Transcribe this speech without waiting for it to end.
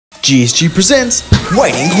GSG presents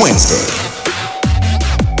White Ink Wednesday.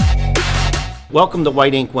 Welcome to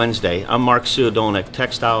White Ink Wednesday. I'm Mark Suadolnik,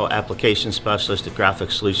 Textile Application Specialist at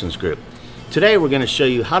Graphic Solutions Group. Today we're going to show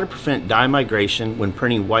you how to prevent dye migration when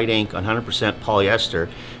printing white ink on 100% polyester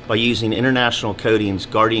by using International Coating's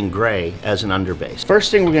Guardian Gray as an underbase. First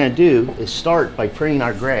thing we're going to do is start by printing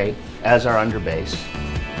our gray as our underbase.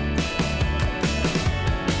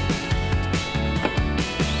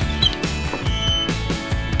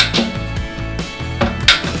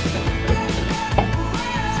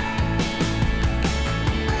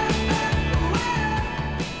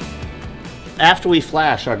 After we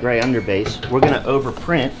flash our gray underbase, we're going to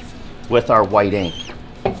overprint with our white ink.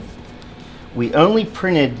 We only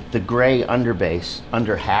printed the gray underbase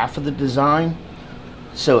under half of the design,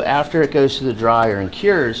 so after it goes to the dryer and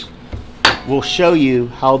cures, we'll show you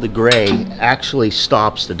how the gray actually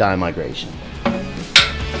stops the dye migration.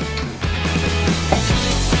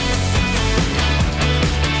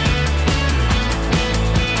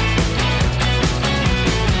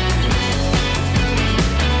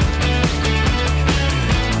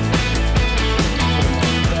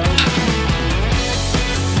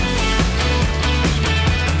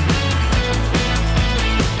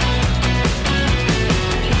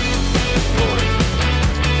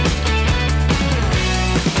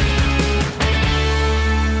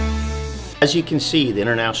 As you can see, the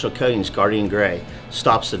International Coating's Guardian Gray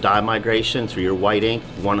stops the dye migration through your white ink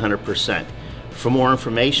 100%. For more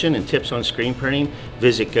information and tips on screen printing,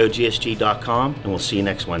 visit gogsg.com and we'll see you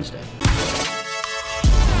next Wednesday.